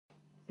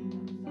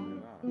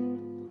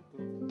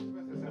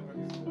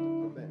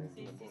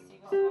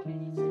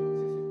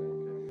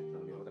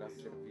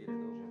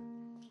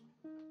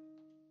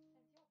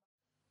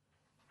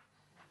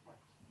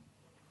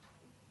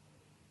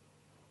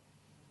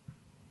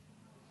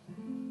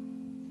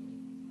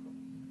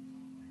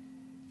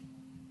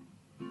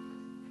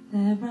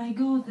There I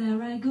go,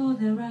 there I go,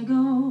 there I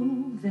go,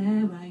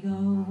 there I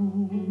go.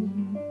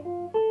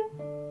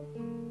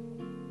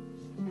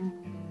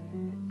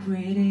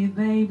 Pretty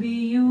baby,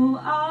 you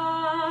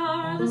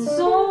are the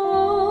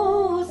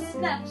soul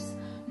snaps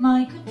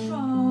my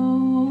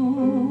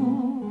control.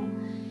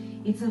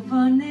 It's a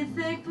funny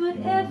thing, but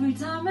every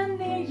time I'm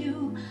near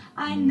you,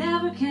 I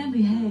never can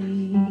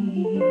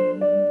behave.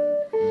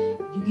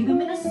 You give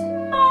me a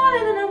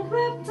smile and I'm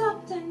wrapped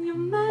up in your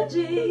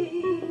magic.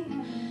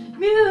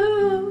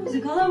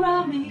 Music all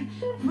around me,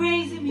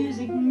 crazy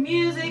music,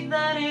 music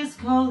that is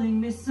calling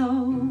me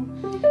so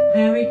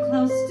very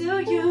close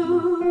to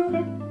you,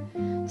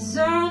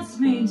 turns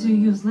me into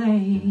your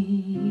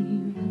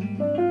slave.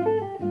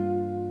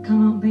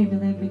 Come on baby,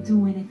 let me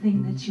do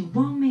anything that you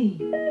want me.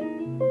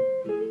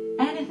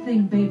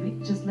 Anything baby,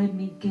 just let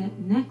me get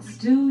next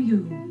to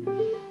you.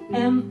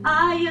 Am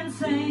I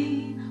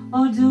insane,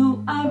 or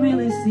do I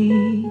really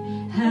see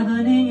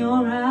heaven in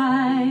your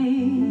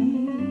eyes?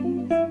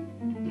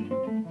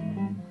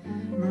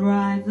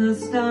 Bright the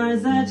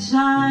stars that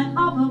shine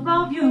up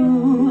above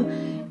you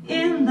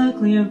in the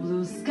clear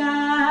blue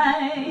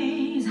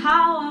skies.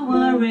 How I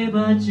worry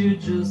about you,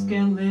 just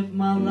can't live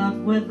my life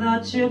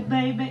without you,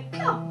 baby.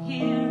 Come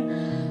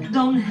here,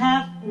 don't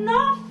have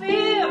no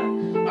fear.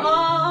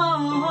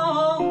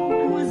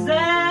 Oh, is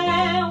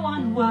there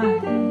one why?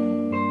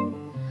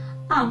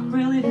 I'm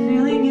really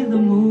feeling in the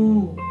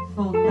mood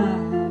for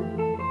love.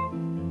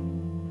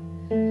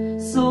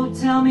 So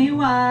tell me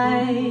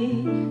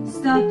why.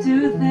 Stop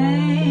to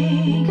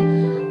think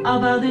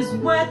about this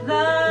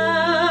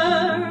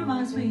weather.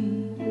 Must be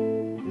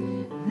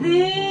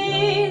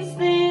this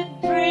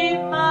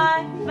dream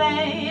might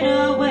fade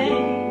away.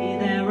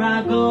 There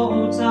I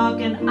go,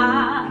 talking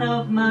out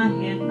of my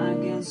head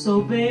again.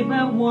 So baby,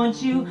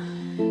 won't you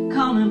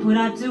come and put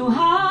our two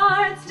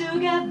hearts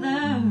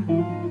together?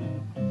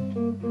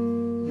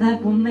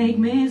 That will make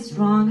me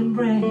strong and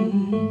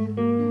brave.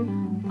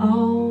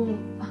 Oh,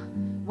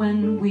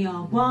 when we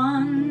are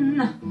one,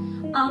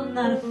 I'm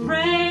not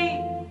afraid,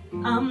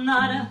 I'm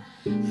not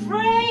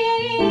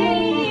afraid.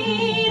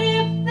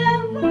 If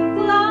there were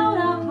cloud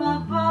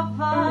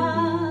above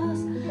us,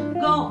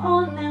 go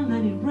on and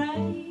let it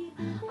rain.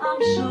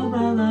 I'm sure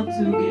our love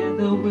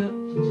together will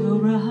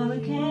endure a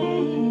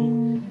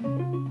hurricane.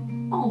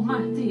 Oh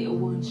my dear,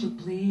 won't you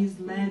please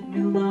let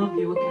me love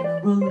you? Can I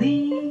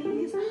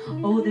release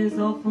all this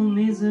awful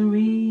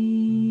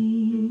misery?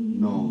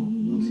 No,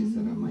 non si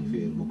starà mai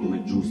fermo, come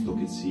è giusto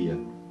che sia.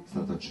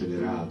 Stato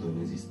accelerato,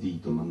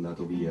 inesistito,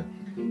 mandato via.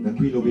 Da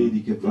qui lo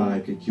vedi che va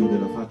e che chiude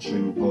la faccia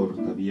in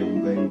porta, via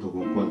un vento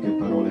con qualche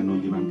parola e non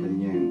gli manca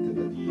niente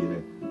da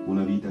dire.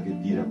 Una vita che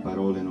dire a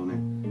parole non è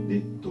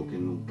detto, che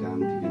non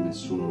canti, che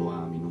nessuno lo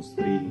ami, non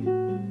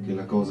strilli, che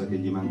la cosa che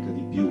gli manca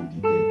di più di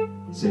te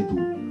sei tu.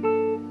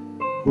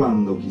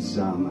 Quando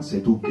chissà, ma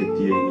sei tu che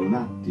tieni un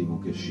attimo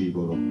che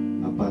scivolo,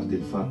 a parte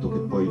il fatto che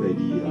poi vai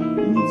via.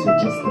 L'inizio è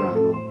già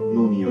strano,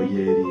 non io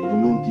ieri, e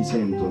non ti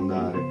sento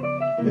andare.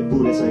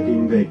 Eppure sai che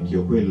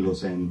invecchio, quello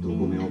sento,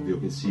 come ovvio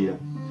che sia.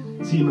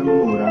 Sì, ma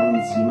non ora,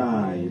 anzi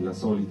mai, la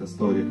solita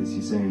storia che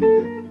si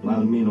sente, ma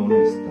almeno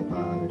onesta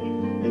pare.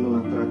 E non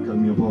attracca al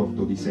mio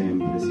porto di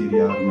sempre, si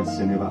riarma e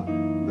se ne va,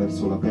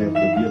 verso l'aperto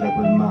e via da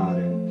quel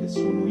mare, che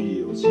sono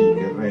io, sì,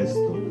 che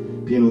resto,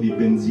 pieno di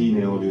benzina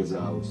e olio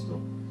esausto.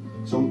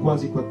 Son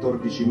quasi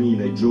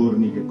 14.000 i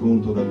giorni che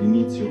conto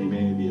dall'inizio di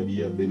me via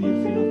via a venir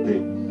fino a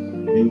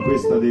te. E in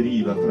questa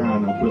deriva,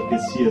 frana, o quel che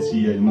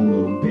sia, il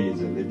mondo non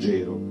pesa, è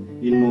leggero.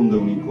 Il mondo è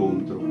un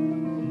incontro.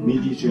 Mi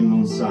dice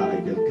non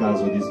sai che è il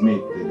caso di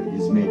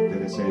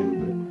smettere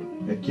sempre.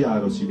 È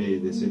chiaro, si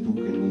vede, sei tu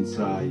che non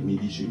sai. Mi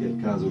dici che è il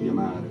caso di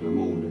amare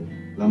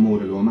l'amore.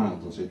 L'amore l'ho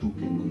amato, sei tu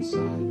che non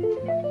sai.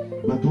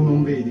 Ma tu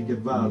non vedi che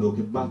vado,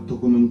 che batto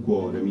come un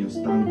cuore, mio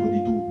stanco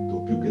di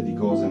tutto, più che di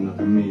cose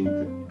andate a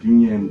mente. Più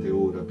niente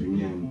ora, più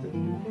niente.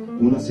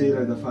 Una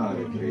sera è da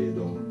fare,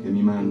 credo, che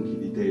mi manchi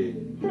di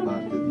te, di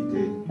parte di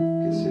te,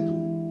 che sei tu.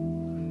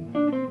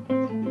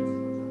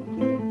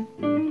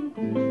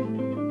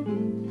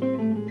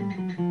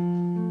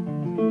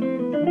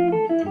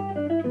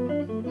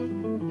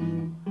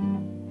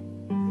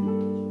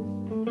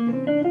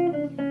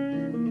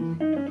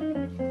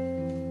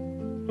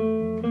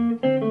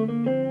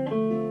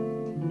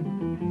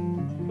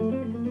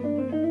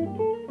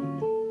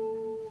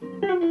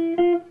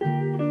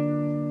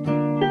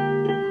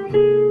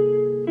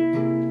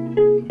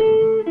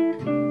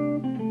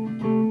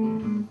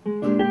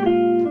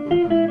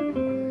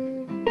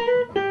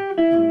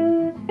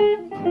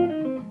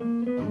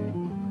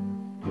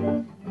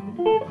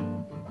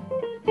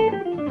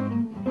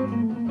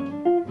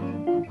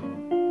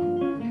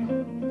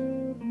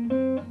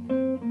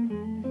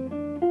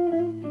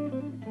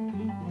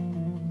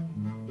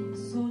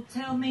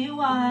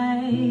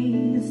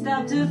 I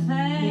stop to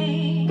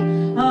think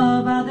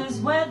about this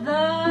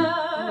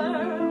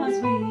weather,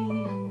 must be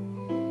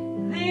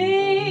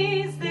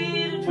this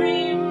little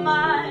dream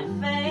might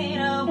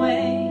fade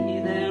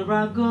away. There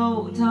I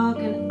go,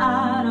 talking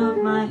out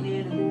of my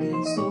head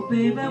again. So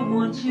baby,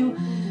 won't you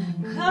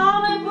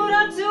come and put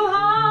our two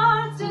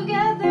hearts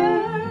together?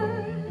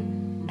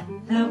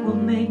 That will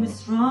make me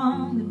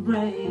strong and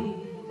brave.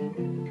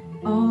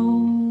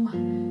 Oh,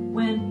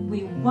 when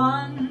we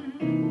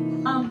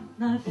won, I'm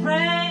not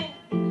afraid,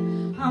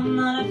 I'm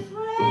not afraid.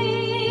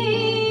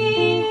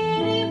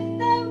 If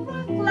there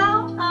were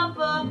clouds up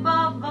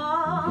above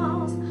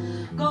us,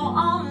 go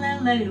on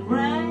and let it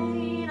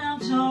rain. I'm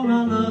sure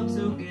our love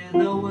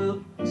together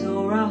will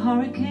soar a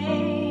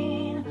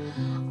hurricane.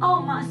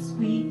 Oh my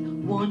sweet,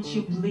 won't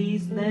you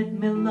please let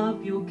me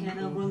love you? Can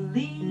I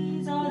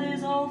release all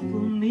this awful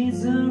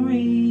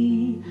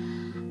misery?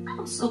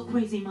 I'm so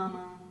crazy,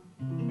 mama,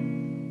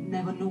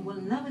 never knew what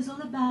love is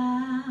all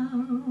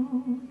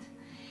about.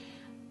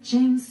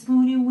 James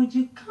Moody, would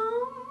you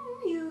come?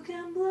 You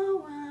can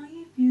blow out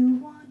if you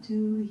want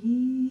to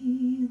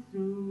hear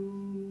through.